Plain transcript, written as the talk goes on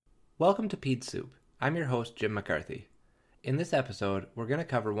Welcome to Ped Soup. I'm your host, Jim McCarthy. In this episode, we're going to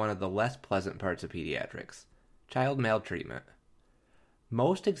cover one of the less pleasant parts of pediatrics, child maltreatment.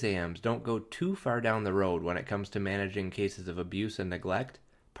 Most exams don't go too far down the road when it comes to managing cases of abuse and neglect,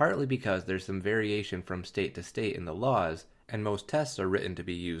 partly because there's some variation from state to state in the laws, and most tests are written to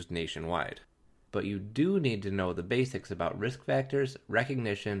be used nationwide. But you do need to know the basics about risk factors,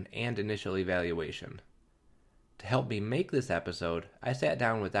 recognition, and initial evaluation. To help me make this episode, I sat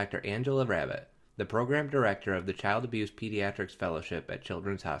down with Dr. Angela Rabbit, the Program Director of the Child Abuse Pediatrics Fellowship at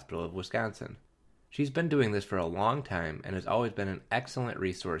Children's Hospital of Wisconsin. She's been doing this for a long time and has always been an excellent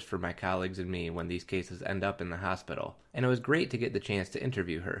resource for my colleagues and me when these cases end up in the hospital, and it was great to get the chance to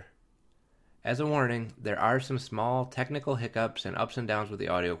interview her. As a warning, there are some small technical hiccups and ups and downs with the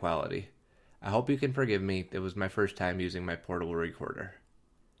audio quality. I hope you can forgive me, it was my first time using my portable recorder.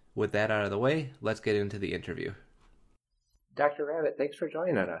 With that out of the way, let's get into the interview. Dr. Rabbit, thanks for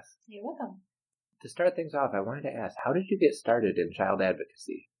joining us. You're welcome. To start things off, I wanted to ask, how did you get started in child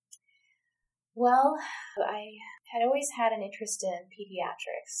advocacy? Well, I had always had an interest in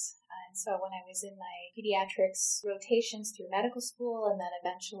pediatrics. And so when I was in my pediatrics rotations through medical school and then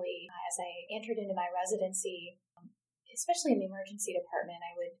eventually as I entered into my residency, especially in the emergency department,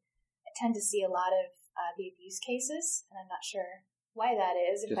 I would tend to see a lot of the abuse cases. And I'm not sure why that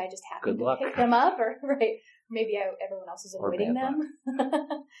is, if I just happened to pick them up or right. Maybe everyone else is avoiding them.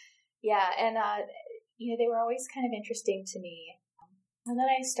 Yeah, and they were always kind of interesting to me. And then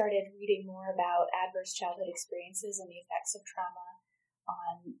I started reading more about adverse childhood experiences and the effects of trauma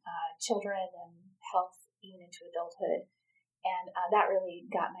on children and health even into adulthood. And that really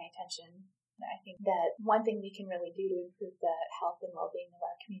got my attention. I think that one thing we can really do to improve the health and well-being of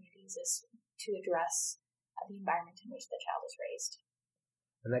our communities is to address the environment in which the child is raised.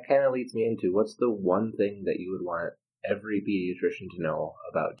 And that kind of leads me into, what's the one thing that you would want every pediatrician to know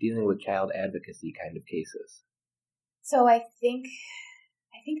about dealing with child advocacy kind of cases? So I think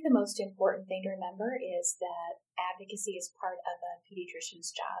the most important thing to remember is that advocacy is part of a pediatrician's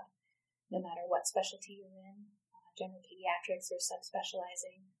job, no matter what specialty you're in, general pediatrics or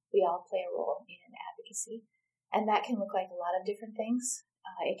subspecializing. We all play a role in advocacy, and that can look like a lot of different things.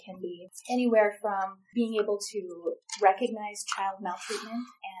 It can be anywhere from being able to recognize child maltreatment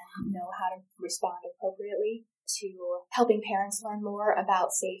and know how to respond appropriately to helping parents learn more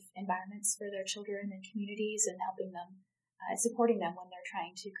about safe environments for their children and communities and helping them, supporting them when they're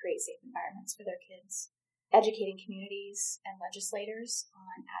trying to create safe environments for their kids, educating communities and legislators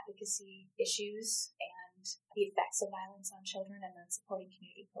on advocacy issues and the effects of violence on children, and then supporting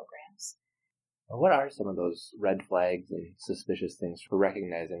community programs. What are some of those red flags and suspicious things for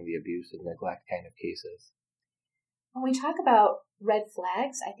recognizing the abuse and neglect kind of cases? When we talk about red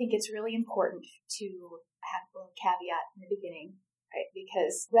flags, I think it's really important to have a little caveat in the beginning, right?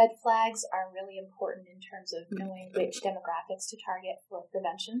 Because red flags are really important in terms of knowing which demographics to target for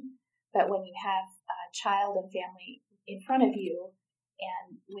prevention. But when you have a child and family in front of you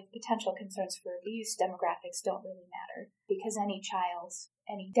and with potential concerns for abuse, demographics don't really matter, because any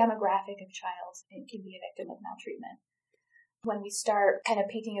demographic of child can be a victim of maltreatment. When we start kind of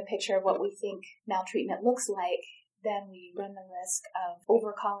painting a picture of what we think maltreatment looks like, then we run the risk of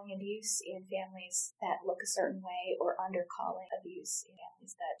overcalling abuse in families that look a certain way or undercalling abuse in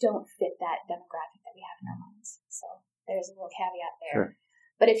families that don't fit that demographic that we have in our minds. So there's a little caveat there. Sure.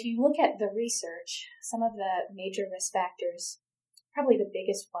 But if you look at the research, some of the major risk factors, probably the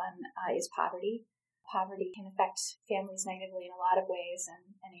biggest one is poverty. Poverty can affect families negatively in a lot of ways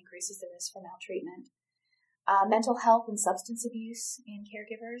and increases the risk for maltreatment. Mental health and substance abuse in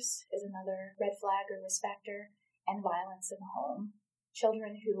caregivers is another red flag or risk factor, and violence in the home.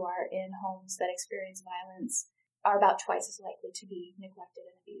 Children who are in homes that experience violence are about twice as likely to be neglected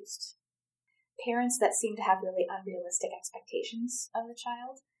and abused. Parents that seem to have really unrealistic expectations of the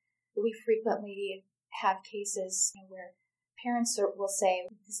child. We frequently have cases where parents will say,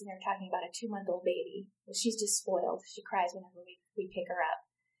 they're talking about a 2-month-old baby. Well, she's just spoiled. She cries whenever we pick her up.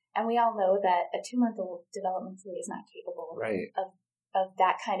 And we all know that a 2-month-old developmentally is not capable of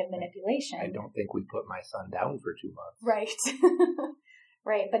that kind of manipulation. I don't think we put my son down for 2 months. Right.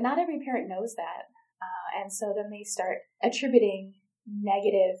 Right. But not every parent knows that. And so then they start attributing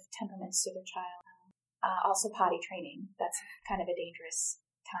negative temperaments to their child. Also potty training. That's kind of a dangerous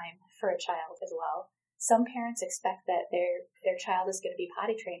time for a child as well. Some parents expect that their child is going to be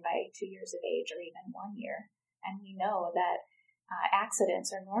potty trained by 2 years of age or even 1 year. And we know that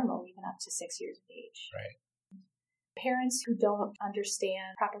accidents are normal even up to 6 years of age. Right. Parents who don't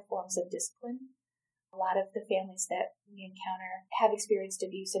understand proper forms of discipline. A lot of the families that we encounter have experienced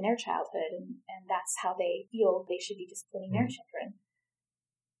abuse in their childhood, and that's how they feel they should be disciplining their children.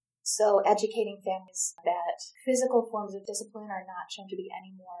 So educating families that physical forms of discipline are not shown to be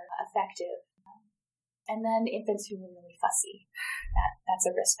any more effective. And then infants who are really fussy. That's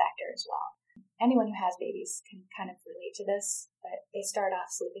a risk factor as well. Anyone who has babies can kind of relate to this, but they start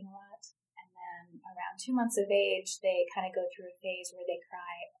off sleeping a lot. And then around 2 months of age, they kind of go through a phase where they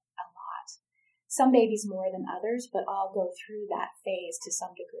cry a lot. Some babies more than others, but all go through that phase to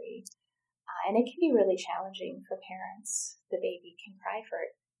some degree. And it can be really challenging for parents. The baby can cry for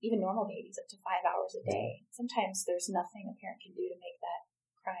even normal babies up to 5 hours a day. Sometimes there's nothing a parent can do to make that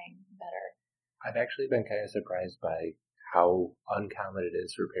crying better. I've actually been kind of surprised by how uncommon it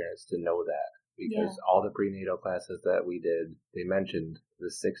is for parents to know that. Because all the prenatal classes that we did, they mentioned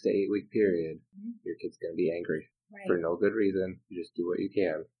the 6 to 8 week period, your kid's going to be angry for no good reason. You just do what you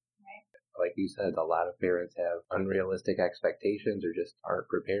can. Like you said, a lot of parents have unrealistic expectations or just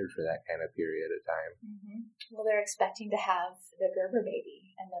aren't prepared for that kind of period of time. Well, they're expecting to have the Gerber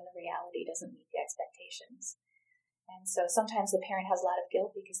baby, and then the reality doesn't meet the expectations. And so sometimes the parent has a lot of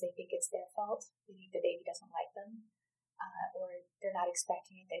guilt because they think it's their fault. They think the baby doesn't like them, or they're not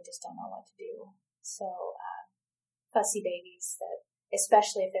expecting it. They just don't know what to do. So fussy babies,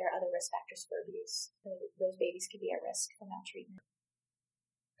 especially if there are other risk factors for abuse, those babies could be at risk for maltreatment.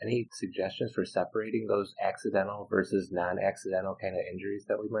 Any suggestions for separating those accidental versus non-accidental kind of injuries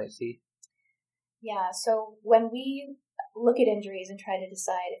that we might see? Yeah, so when we look at injuries and try to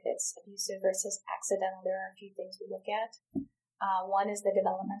decide if it's abusive versus accidental, there are a few things we look at. One is the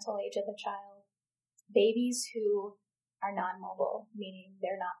developmental age of the child. Babies who are non-mobile, meaning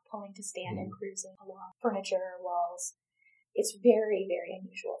they're not pulling to stand and cruising along furniture or walls, it's very, very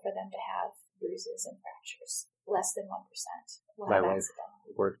unusual for them to have bruises and fractures. Less than 1% will have accidental. My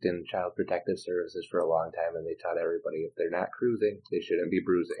wife worked in Child Protective Services for a long time, and they taught everybody if they're not cruising, they shouldn't be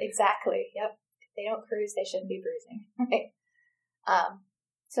bruising. Exactly, yep. If they don't cruise, they shouldn't be bruising, right?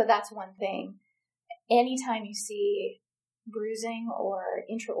 So that's one thing. Anytime you see bruising or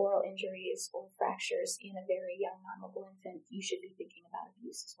intraoral injuries or fractures in a very young non-mobile infant, you should be thinking about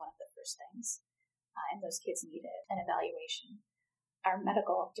abuse as one of the first things. And those kids need an evaluation. Our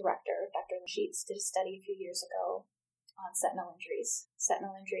medical director, Dr. Sheets, did a study a few years ago on sentinel injuries.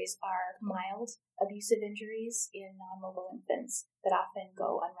 Sentinel injuries are mild abusive injuries in non-mobile infants that often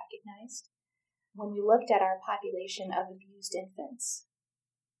go unrecognized. When we looked at our population of abused infants,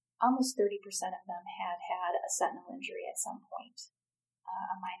 almost 30% of them had had a sentinel injury at some point,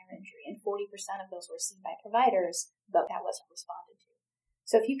 a minor injury, and 40% of those were seen by providers, but that wasn't responded to.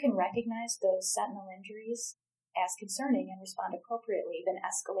 So if you can recognize those sentinel injuries as concerning and respond appropriately, then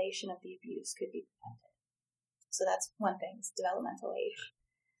escalation of the abuse could be prevented. So that's one thing, it's developmental age.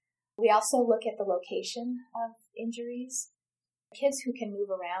 We also look at the location of injuries. Kids who can move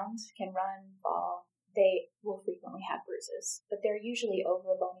around, can run, fall, they will frequently have bruises, but they're usually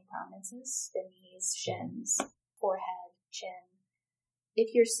over bony prominences, the knees, shins, forehead, chin.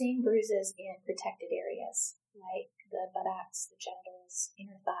 If you're seeing bruises in protected areas, like the buttocks, the genitals,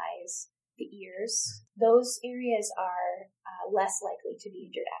 inner thighs, the ears, those areas are less likely to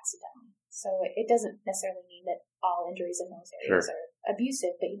be injured accidentally. So it doesn't necessarily mean that all injuries in those areas are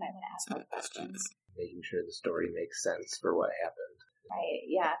abusive, but you might want to ask more questions. Making sure the story makes sense for what happened. Right,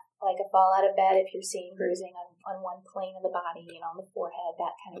 yeah. Like a fall out of bed, if you're seeing bruising on one plane of the body and on the forehead,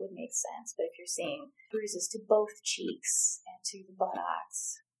 that kind of would make sense. But if you're seeing bruises to both cheeks and to the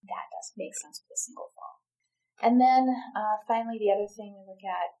buttocks, that doesn't make sense with a single fall. And then finally, the other thing we look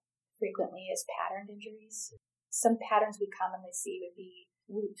at frequently is patterned injuries. Some patterns we commonly see would be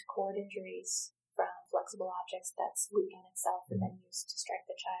looped cord injuries from flexible objects that's looped on itself and then used to strike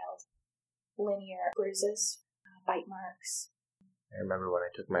the child. Linear bruises, bite marks. I remember when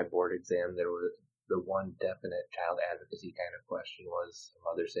I took my board exam, there was the one definite child advocacy kind of question was a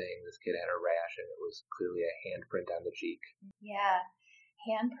mother saying this kid had a rash and it was clearly a handprint on the cheek. Yeah,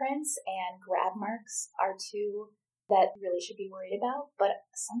 handprints and grab marks are two that really should be worried about, but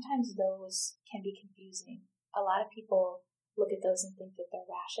sometimes those can be confusing. A lot of people look at those and think that they're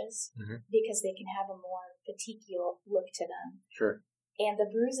rashes because they can have a more petechial look to them. Sure. And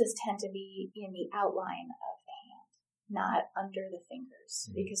the bruises tend to be in the outline of the hand, not under the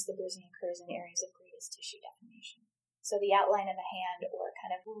fingers, because the bruising occurs in areas of greatest tissue deformation. So the outline of the hand or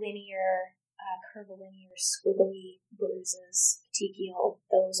kind of linear, curvilinear, squiggly bruises, petechial,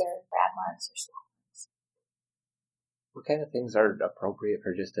 those are grab marks or slap marks. What kind of things are appropriate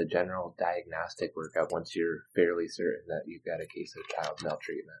for just a general diagnostic workup once you're fairly certain that you've got a case of child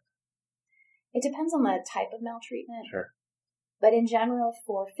maltreatment? It depends on the type of maltreatment. Sure. But in general,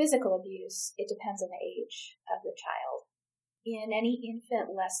 for physical abuse, it depends on the age of the child. In any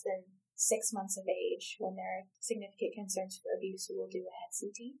infant less than 6 months of age, when there are significant concerns for abuse, we will do a head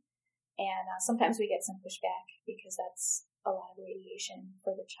CT. And sometimes we get some pushback because that's a lot of radiation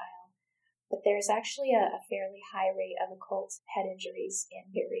for the child. But there's actually a fairly high rate of occult head injuries in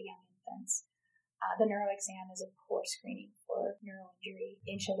very young infants. The neuroexam is a poor screening for neural injury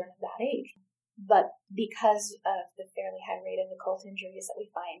in children of that age. But because of the fairly high rate of occult injuries that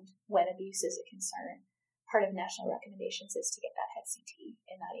we find when abuse is a concern, part of national recommendations is to get that head CT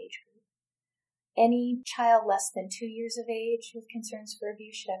in that age group. Any child less than 2 years of age with concerns for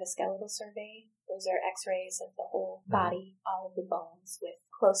abuse should have a skeletal survey. Those are x-rays of the whole body, all of the bones, with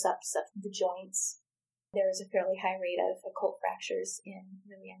close-ups of the joints. There is a fairly high rate of occult fractures in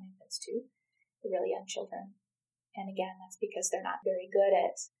really young infants too, really young children. And again, that's because they're not very good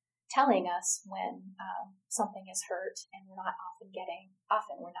at telling us when something is hurt, and we're not getting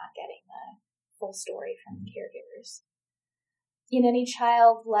the full story from the caregivers. In any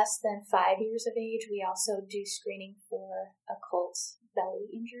child less than 5 years of age, we also do screening for occult belly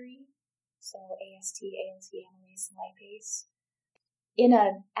injury, so AST, ALT, amylase, and lipase. In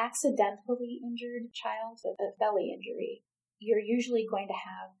an accidentally injured child, a belly injury, you're usually going to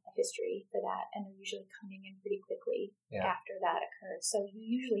have a history for that, and they're usually coming in pretty quickly after that occurs. So you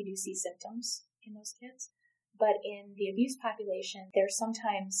usually do see symptoms in those kids. But in the abuse population, they're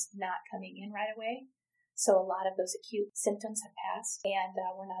sometimes not coming in right away. So a lot of those acute symptoms have passed, and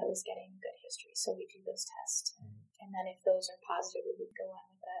we're not always getting good history. So we do those tests. And then if those are positive, we would go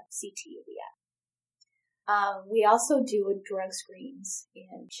on with a CT UVF. We also do drug screens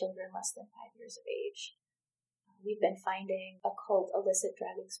in children less than 5 years of age. We've been finding occult illicit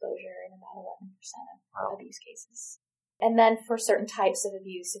drug exposure in about 11% of abuse cases. And then for certain types of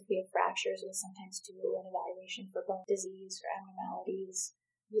abuse, if we have fractures, we'll sometimes do an evaluation for bone disease or abnormalities.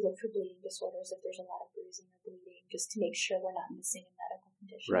 We look for bleeding disorders if there's a lot of bruising or bleeding, just to make sure we're not missing a medical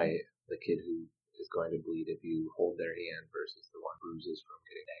condition. Right. The kid who is going to bleed if you hold their hand versus the one bruises from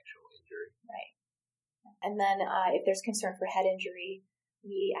getting actual injury. Right. And then if there's concern for head injury,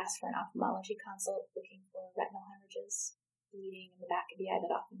 we ask for an ophthalmology consult looking for retinal hemorrhages, bleeding in the back of the eye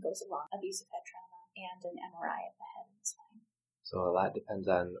that often goes along, abusive head trauma, and an MRI of the head and the spine. So a lot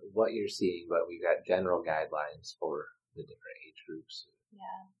depends on what you're seeing, but we've got general guidelines for the different age groups.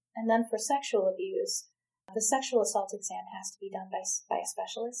 Yeah. And then for sexual abuse, the sexual assault exam has to be done by a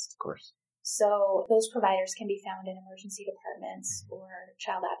specialist. Of course. So those providers can be found in emergency departments or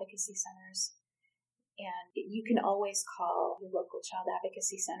child advocacy centers. And you can always call your local child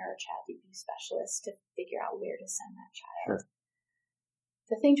advocacy center or child abuse specialist to figure out where to send that child. Sure.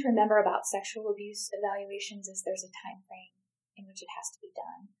 The thing to remember about sexual abuse evaluations is there's a time frame in which it has to be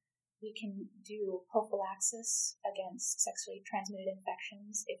done. We can do prophylaxis against sexually transmitted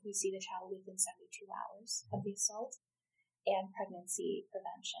infections if we see the child within 72 hours of the assault, and pregnancy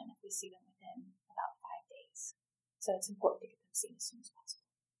prevention if we see them within about 5 days. So it's important to get them seen as soon as possible.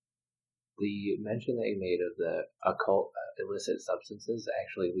 The mention that you made of the occult illicit substances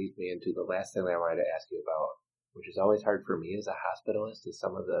actually leads me into the last thing that I wanted to ask you about, which is always hard for me as a hospitalist, is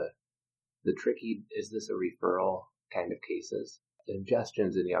some of the tricky, is this a referral kind of cases?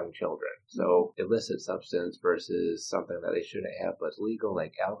 Ingestions in young children. So illicit substance versus something that they shouldn't have but it's legal,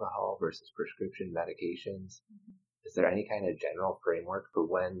 like alcohol versus prescription medications. Is there any kind of general framework for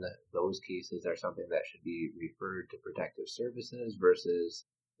when those cases are something that should be referred to protective services versus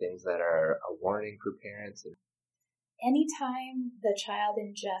things that are a warning for parents? Anytime the child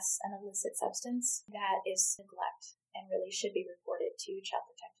ingests an illicit substance, that is neglect and really should be reported to Child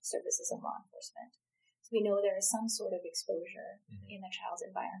Protective Services and law enforcement. We know there is some sort of exposure in the child's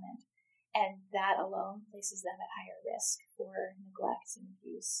environment, and that alone places them at higher risk for neglect and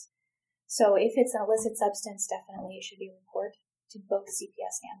abuse. So if it's an illicit substance, definitely it should be reported to both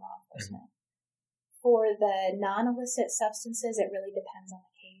CPS and law enforcement. For the non-illicit substances, it really depends on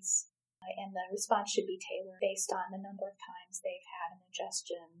the case, and the response should be tailored based on the number of times they've had an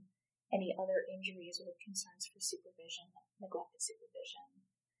ingestion, any other injuries with concerns for supervision, neglected supervision.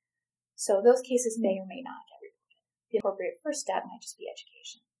 So those cases may or may not get reported. The appropriate first step might just be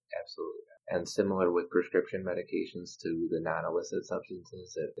education. Absolutely. And similar with prescription medications to the non-illicit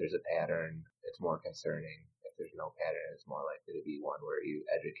substances, if there's a pattern, it's more concerning. If there's no pattern, it's more likely to be one where you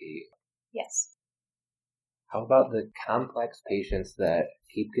educate. Yes. How about the complex patients that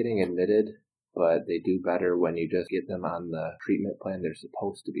keep getting admitted, but they do better when you just get them on the treatment plan they're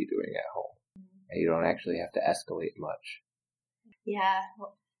supposed to be doing at home? And you don't actually have to escalate much. Yeah.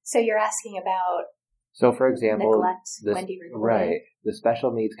 So you're asking about So for example, neglect, when do you report it? Right, the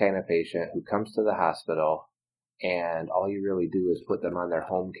special needs kind of patient who comes to the hospital and all you really do is put them on their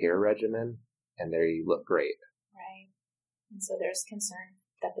home care regimen and they look great. Right. And so there's concern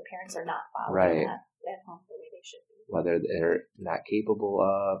that the parents are not following that at home the way they should be. whether they're not capable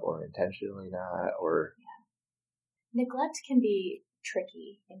of or intentionally not, or... Neglect can be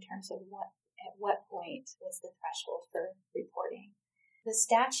tricky in terms of at what point was the threshold for reporting. The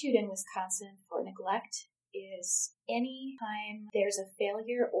statute in Wisconsin for neglect is any time there's a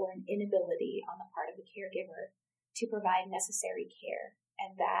failure or an inability on the part of the caregiver to provide necessary care,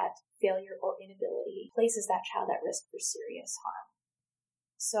 and that failure or inability places that child at risk for serious harm.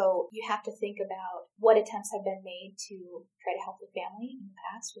 So you have to think about what attempts have been made to try to help the family in the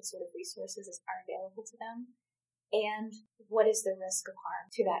past, what sort of resources are available to them, and what is the risk of harm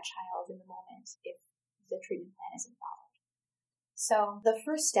to that child in the moment if the treatment plan isn't followed. So the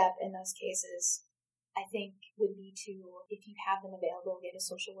first step in those cases, I think, would be to, if you have them available, get a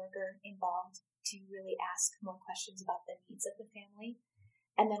social worker involved to really ask more questions about the needs of the family.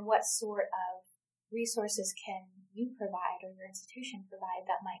 And then what sort of resources can you provide or your institution provide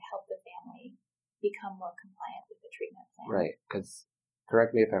that might help the family become more compliant with the treatment plan? Right, because,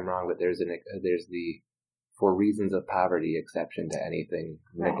 correct me if I'm wrong, but there's the for reasons of poverty exception to anything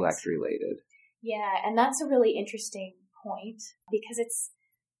neglect related. Yeah, and that's a really interesting point because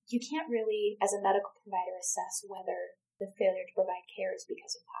you can't really, as a medical provider, assess whether the failure to provide care is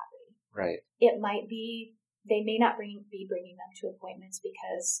because of poverty. Right. It might be, they may not be bringing them to appointments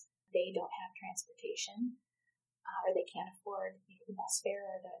because they don't have transportation or they can't afford the bus fare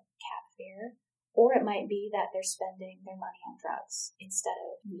or the cab fare. Or it might be that they're spending their money on drugs instead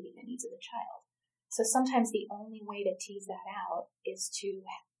of meeting the needs of the child. So sometimes the only way to tease that out is to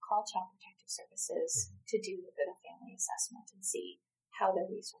call Child Protective Services to do the family assessment and see how their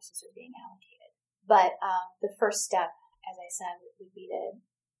resources are being allocated. But the first step, as I said, would be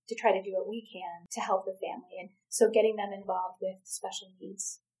to try to do what we can to help the family. And so getting them involved with special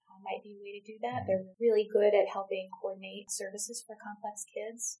needs might be a way to do that. They're really good at helping coordinate services for complex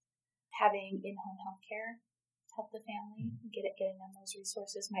kids. Having in-home health care help the family, getting them those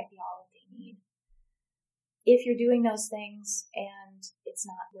resources might be all that they need. If you're doing those things and it's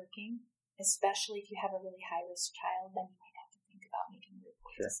not working, especially if you have a really high-risk child, then you might have to think about making a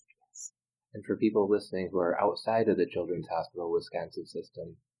report to CPS. And for people listening who are outside of the Children's Hospital Wisconsin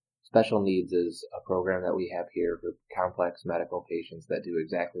system, Special Needs is a program that we have here for complex medical patients that do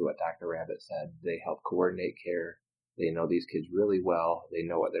exactly what Dr. Rabbit said. They help coordinate care. They know these kids really well. They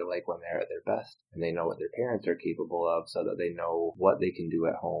know what they're like when they're at their best, and they know what their parents are capable of so that they know what they can do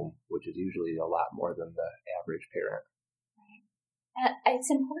at home, which is usually a lot more than the average parent. Right. And it's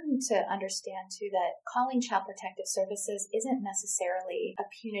important to understand, too, that calling Child Protective Services isn't necessarily a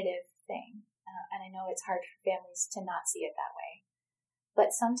punitive thing. And I know it's hard for families to not see it that way.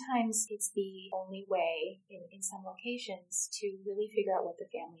 But sometimes it's the only way in some locations to really figure out what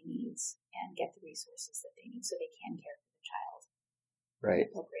the family needs and get the resources that they need so they can care for the child. Right.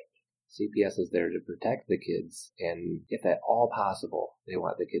 Appropriately. CPS is there to protect the kids, and if at all possible, they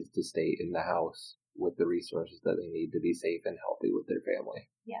want the kids to stay in the house with the resources that they need to be safe and healthy with their family.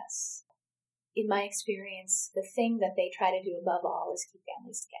 Yes. In my experience, the thing that they try to do above all is keep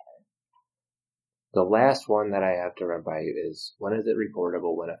families together. The last one that I have to run by you is, when is it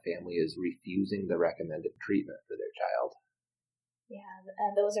reportable when a family is refusing the recommended treatment for their child? Yeah,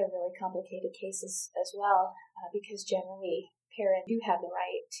 those are really complicated cases as well, because generally parents do have the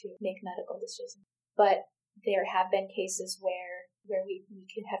right to make medical decisions. But there have been cases where we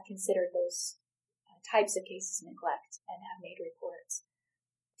could have considered those types of cases neglect and have made reports.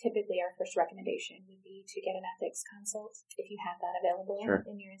 Typically, our first recommendation would be to get an ethics consult if you have that available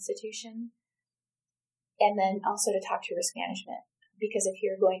in your institution. And then also to talk to risk management, because if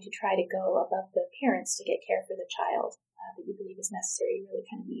you're going to try to go above the parents to get care for the child that you believe is necessary, you really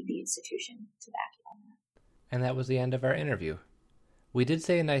kind of need the institution to back you on that. And that was the end of our interview. We did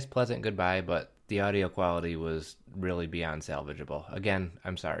say a nice, pleasant goodbye, but the audio quality was really beyond salvageable. Again,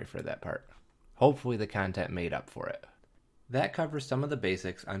 I'm sorry for that part. Hopefully the content made up for it. That covers some of the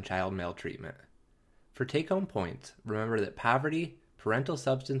basics on child maltreatment. For take-home points, remember that poverty, parental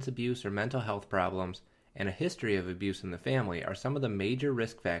substance abuse or mental health problems, and a history of abuse in the family are some of the major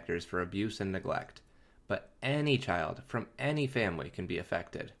risk factors for abuse and neglect, but any child from any family can be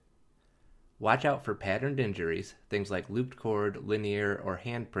affected. Watch out for patterned injuries, things like looped cord, linear, or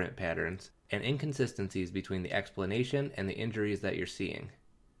handprint patterns, and inconsistencies between the explanation and the injuries that you're seeing.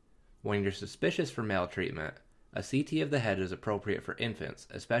 When you're suspicious for maltreatment, a CT of the head is appropriate for infants,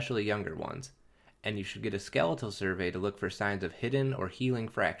 especially younger ones, and you should get a skeletal survey to look for signs of hidden or healing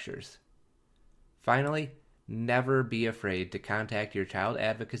fractures. Finally, never be afraid to contact your child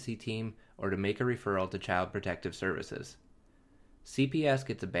advocacy team or to make a referral to Child Protective Services. CPS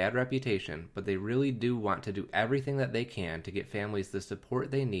gets a bad reputation, but they really do want to do everything that they can to get families the support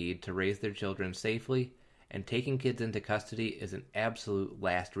they need to raise their children safely and taking kids into custody is an absolute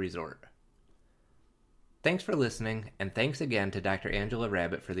last resort. Thanks for listening, and thanks again to Dr. Angela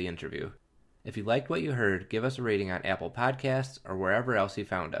Rabbit for the interview. If you liked what you heard, give us a rating on Apple Podcasts or wherever else you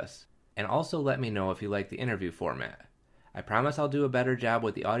found us. And also let me know if you like the interview format. I promise I'll do a better job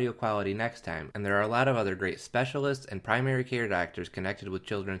with the audio quality next time, and there are a lot of other great specialists and primary care doctors connected with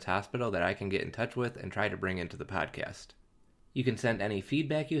Children's Hospital that I can get in touch with and try to bring into the podcast. You can send any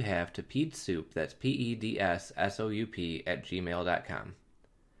feedback you have to PedsSoup, that's PEDSSOUP, @gmail.com.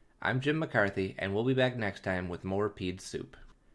 I'm Jim McCarthy, and we'll be back next time with more Peds Soup.